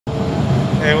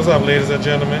Hey, what's up, ladies and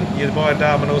gentlemen? Your boy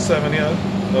Diamond07 here.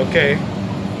 Okay,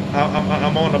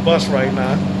 I'm on the bus right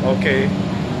now. Okay,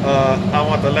 I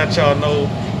want to let y'all know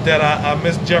that I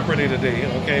missed Jeopardy today.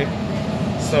 Okay,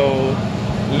 so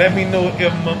let me know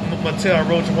if Mattea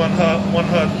Roach won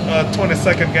her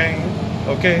 22nd game.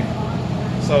 Okay,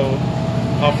 so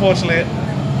unfortunately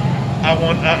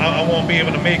I won't be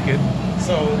able to make it.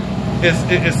 So it's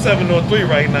 7:03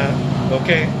 right now.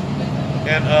 Okay.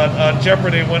 And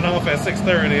Jeopardy went off at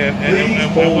 6:30,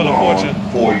 and we won a fortune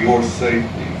for your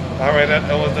safety. All right,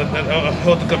 that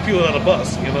was the computer of the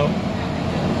bus, you know.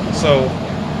 So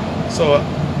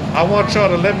I want y'all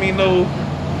to let me know,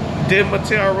 did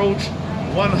Mattea Roach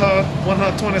won her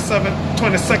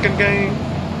 22nd game?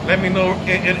 Let me know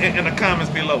in the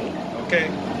comments below.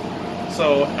 Okay.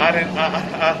 So I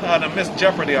done missed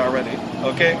Jeopardy already.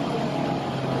 Okay.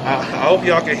 I hope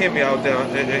y'all can hear me out there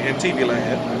in TV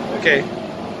land. Okay.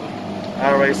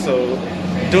 All right. So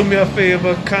do me a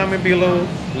favor. Comment below.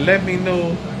 Let me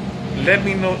know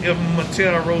if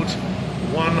Mattea Roach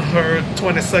won her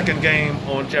 22nd game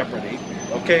on Jeopardy.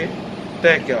 Okay.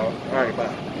 Thank y'all. All right.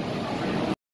 Bye.